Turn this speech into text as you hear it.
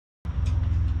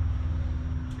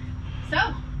So,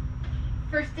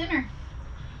 first dinner.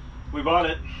 We bought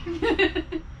it.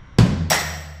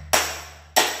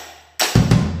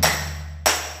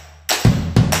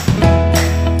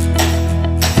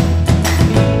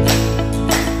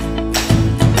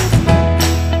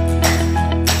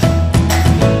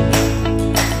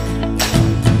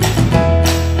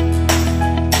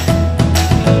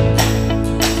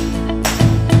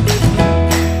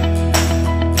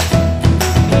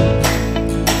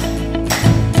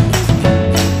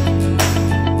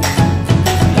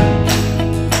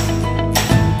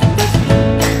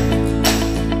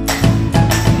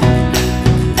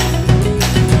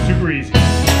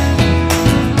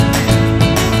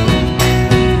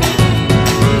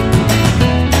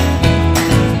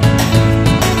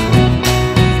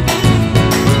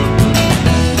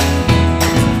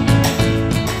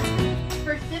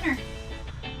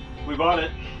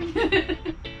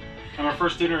 And our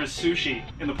first dinner is sushi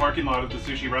in the parking lot of the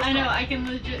sushi restaurant. I know, I can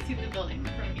legit see the building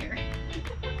from here.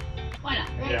 Why not,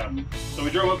 right? Yeah. So we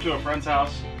drove up to a friend's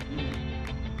house.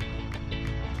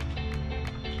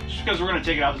 Just because we're going to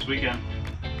take it out this weekend.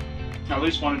 I at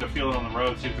least wanted to feel it on the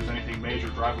road, see if there's anything major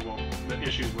drivable, the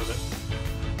issues with it.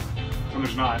 And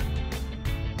there's not.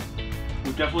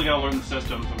 We've definitely got to learn the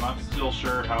systems. I'm not still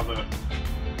sure how the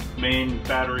main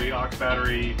battery, aux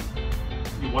battery,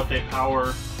 what they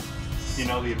power, you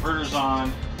know, the inverter's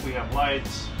on, we have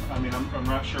lights. I mean, I'm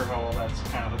not sure how all that's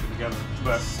kind of hooking together,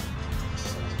 but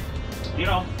you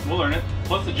know, we'll learn it.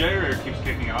 Plus the generator keeps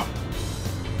kicking off.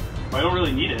 I don't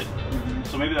really need it,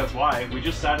 so maybe that's why. We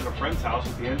just sat at a friend's house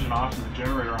with the engine off and the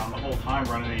generator on the whole time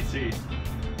running AC.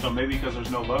 So maybe because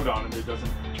there's no load on it, it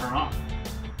doesn't turn off.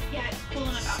 Yeah, it's cool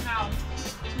about how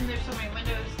there's so many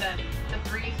windows that the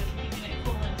breeze is keeping it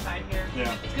cool inside here.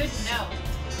 Yeah. It's good to know.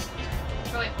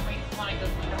 Really, for me, it's one of those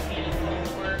window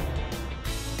fans, or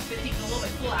if it's even a little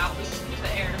bit cool out, we can keep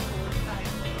the air cool inside.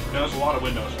 Yeah, there's a lot of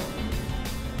windows.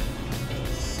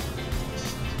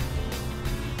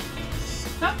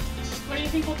 So, what do you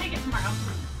think we'll take it tomorrow?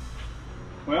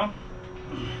 Well,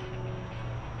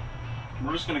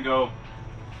 we're just gonna go.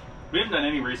 We haven't done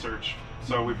any research,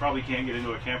 so we probably can't get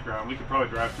into a campground. We could probably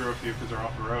drive through a few because they're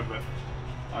off the road, but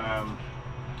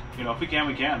you know, if we can,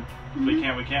 we can. If we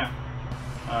can't, we can't.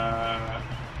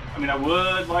 I mean, I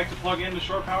would like to plug into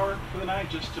shore power for the night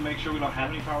just to make sure we don't have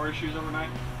any power issues overnight,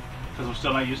 because I'm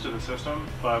still not used to the system.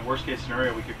 But worst case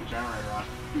scenario, we kick the generator on.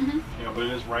 You know, but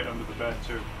it is right under the bed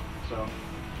too, so.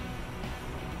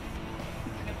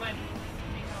 That's a good point.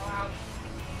 Make it all out.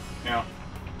 Yeah.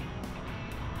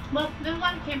 Well, there's a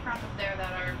lot of campgrounds up there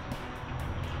that are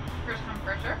first come,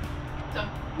 first serve, so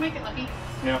make it lucky.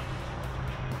 Yeah.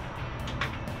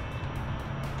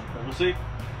 But we'll see.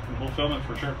 We'll film it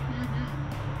for sure.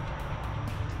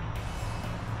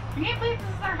 I can't believe this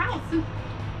is our house.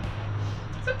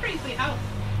 It's a pretty sweet house.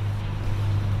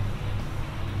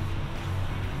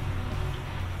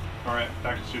 Alright,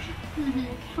 back to sushi.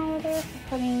 Counter for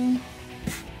putting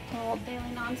all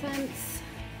daily nonsense.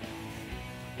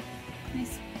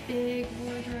 Nice big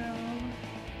wardrobe.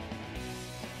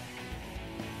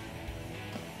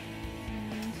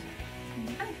 And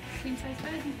a bed, queen size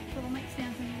bed, little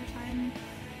nightstands on either side, and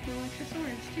a little extra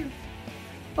storage too.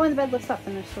 Oh, and the bed lifts up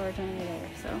and there's storage under there,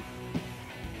 so. And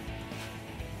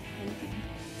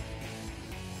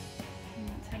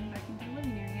that's heading back into the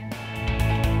living area.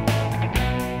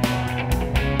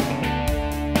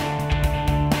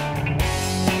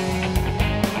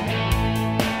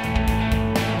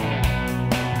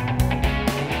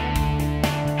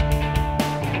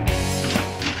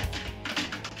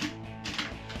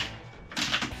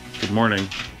 Good morning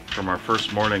from our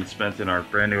first morning spent in our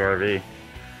brand new RV.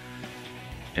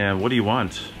 And what do you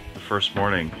want the first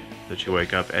morning that you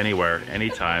wake up anywhere,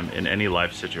 anytime, in any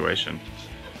life situation?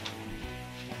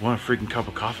 I want a freaking cup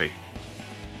of coffee.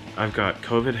 I've got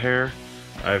COVID hair.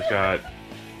 I've got,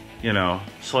 you know,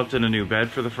 slept in a new bed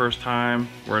for the first time.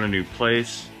 We're in a new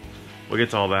place. We'll get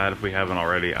to all that if we haven't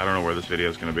already. I don't know where this video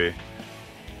is going to be.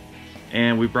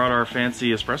 And we brought our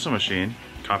fancy espresso machine,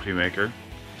 coffee maker.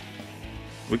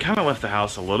 We kind of left the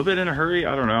house a little bit in a hurry.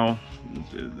 I don't know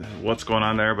what's going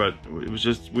on there, but it was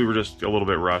just, we were just a little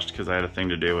bit rushed because I had a thing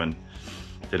to do and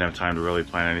didn't have time to really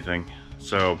plan anything.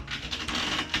 So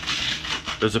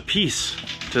there's a piece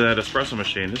to that espresso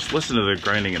machine. Just listen to the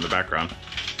grinding in the background.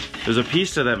 There's a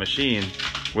piece to that machine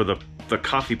where the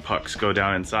coffee pucks go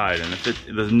down inside, and if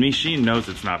the machine knows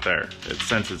it's not there, it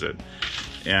senses it.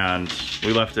 And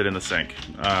we left it in the sink.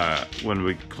 When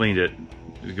we cleaned it,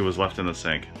 it was left in the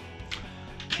sink.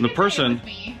 And the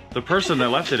person that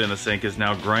left it in the sink is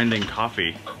now grinding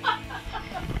coffee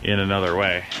in another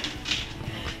way.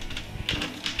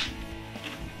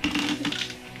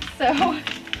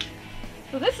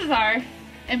 So this is our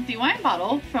empty wine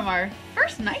bottle from our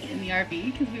first night in the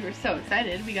RV because we were so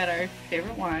excited. We got our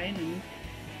favorite wine, and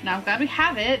now I'm glad we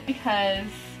have it because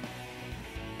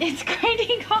it's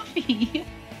grinding coffee.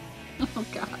 Oh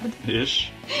God.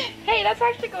 Ish. Hey, that's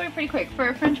actually going pretty quick. For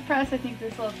a French press, I think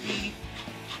this will be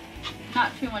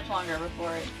not too much longer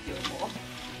before it's doable.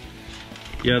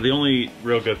 Yeah, the only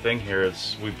real good thing here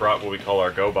is we brought what we call our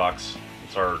Go box.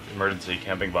 It's our emergency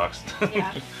camping box.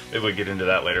 Yeah. Maybe we'll get into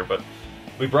that later, but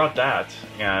we brought that,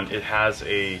 and it has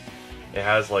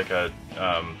like a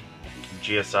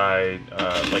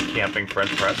GSI like camping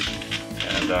French press,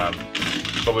 and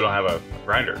but we don't have a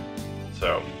grinder.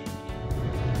 So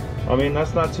I mean,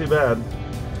 that's not too bad.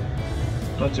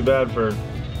 Not too bad for,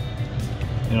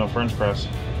 you know, French press.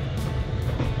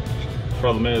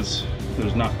 Problem is,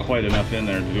 there's not quite enough in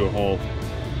there to do a whole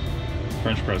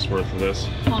French press worth of this.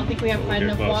 I don't think we have quite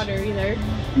enough water either.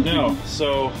 No,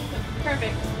 so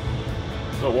Perfect.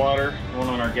 the water going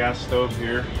on our gas stove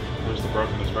here. There's the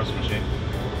broken espresso machine.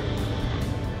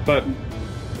 But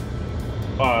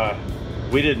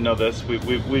we didn't know this.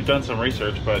 We've done some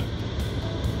research, but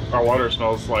our water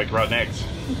smells like rotten eggs.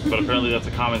 But apparently that's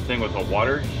a common thing with a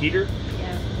water heater.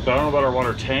 Yeah. So I don't know about our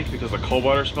water tank because the cold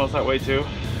water smells that way too.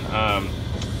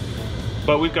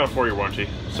 But we've got a 4-year warranty.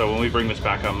 So when we bring this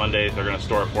back on Monday, they're going to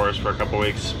store it for us for a couple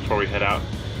weeks before we head out.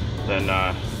 Then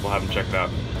we'll have them check it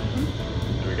out.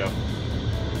 There we go.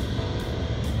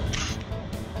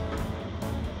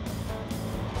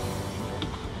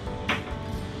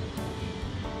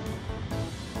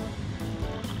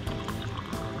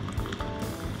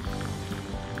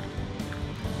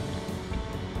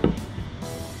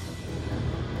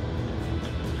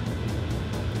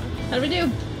 How do we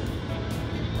do?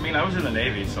 I mean, I was in the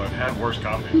Navy, so I've had worse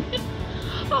coffee.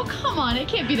 Oh, come on. It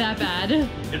can't be that bad.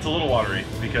 It's a little watery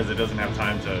because it doesn't have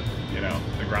time to, you know,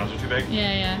 the grounds are too big.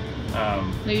 Yeah,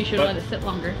 yeah. Maybe you should but let it sit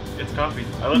longer. It's coffee.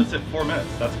 I let it sit 4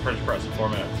 minutes. That's a French press, 4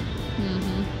 minutes.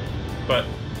 Mm-hmm. But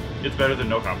it's better than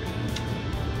no coffee.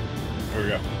 There we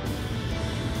go.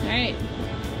 All right.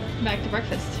 Back to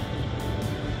breakfast.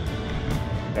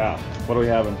 Yeah. What are we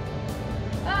having?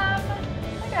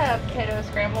 Like a potato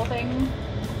scramble thing.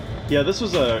 Yeah, this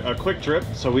was a quick trip,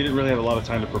 so we didn't really have a lot of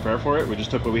time to prepare for it. We just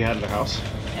took what we had in the house.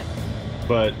 Yep.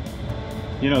 But,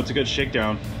 you know, it's a good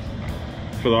shakedown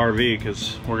for the RV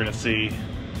because we're going to see,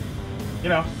 you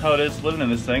know, how it is living in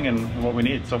this thing and what we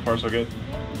need. So far, so good.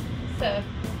 So,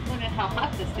 wondering how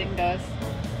hot this thing goes.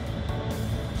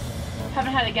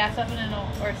 Haven't had a gas oven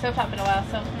or a stovetop in a while,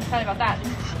 so I'm excited about that.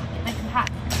 It's nice and hot.